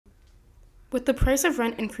With the price of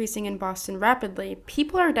rent increasing in Boston rapidly,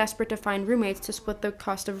 people are desperate to find roommates to split the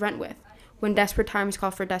cost of rent with. When desperate times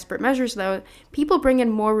call for desperate measures, though, people bring in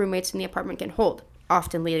more roommates than the apartment can hold,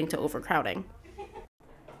 often leading to overcrowding.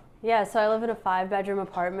 Yeah, so I live in a 5-bedroom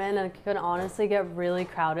apartment and it can honestly get really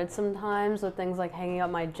crowded sometimes with things like hanging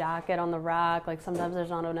up my jacket on the rack, like sometimes there's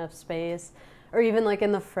not enough space, or even like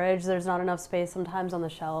in the fridge, there's not enough space sometimes on the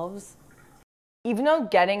shelves. Even though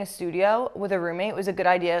getting a studio with a roommate was a good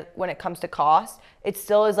idea when it comes to cost, it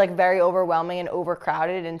still is like very overwhelming and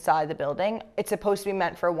overcrowded inside the building. It's supposed to be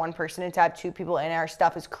meant for one person, and to have two people in, our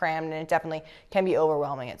stuff is crammed, and it definitely can be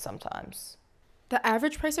overwhelming at sometimes. The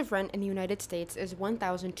average price of rent in the United States is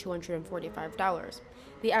 $1,245.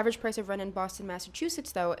 The average price of rent in Boston,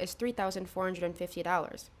 Massachusetts, though, is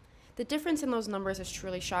 $3,450. The difference in those numbers is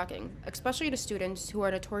truly shocking, especially to students who are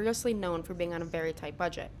notoriously known for being on a very tight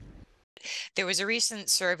budget. There was a recent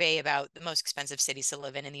survey about the most expensive cities to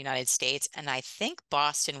live in the United States, and I think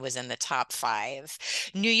Boston was in the top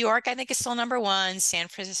 5. New York, I think, is still number 1. San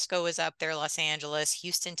Francisco is up there, Los Angeles,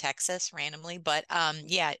 Houston, Texas, randomly, but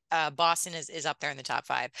Boston is up there in the top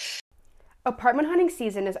 5. Apartment hunting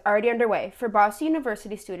season is already underway for Boston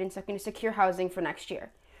University students looking to secure housing for next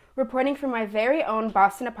year. Reporting from my very own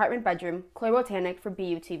Boston apartment bedroom, Wojtanik for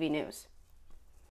BUTV News.